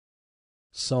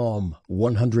Psalm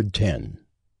 110.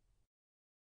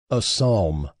 A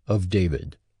Psalm of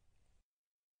David.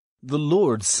 The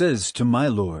Lord says to my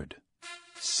Lord,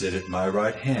 "Sit at my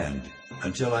right hand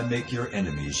until I make your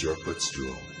enemies your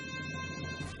footstool."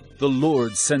 The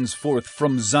Lord sends forth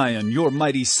from Zion your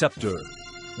mighty scepter.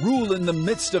 Rule in the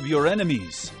midst of your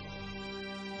enemies.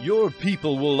 Your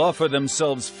people will offer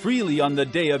themselves freely on the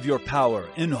day of your power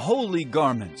in holy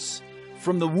garments.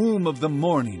 From the womb of the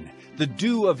morning, the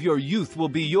dew of your youth will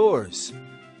be yours.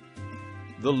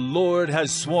 The Lord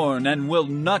has sworn and will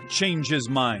not change his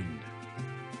mind.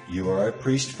 You are a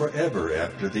priest forever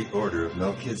after the order of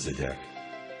Melchizedek.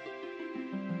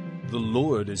 The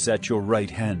Lord is at your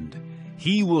right hand.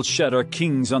 He will shatter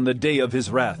kings on the day of his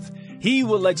wrath. He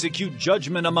will execute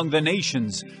judgment among the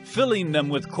nations, filling them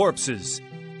with corpses.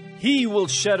 He will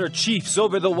shatter chiefs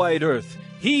over the wide earth.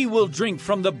 He will drink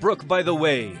from the brook by the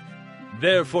way.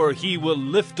 Therefore he will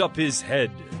lift up his head.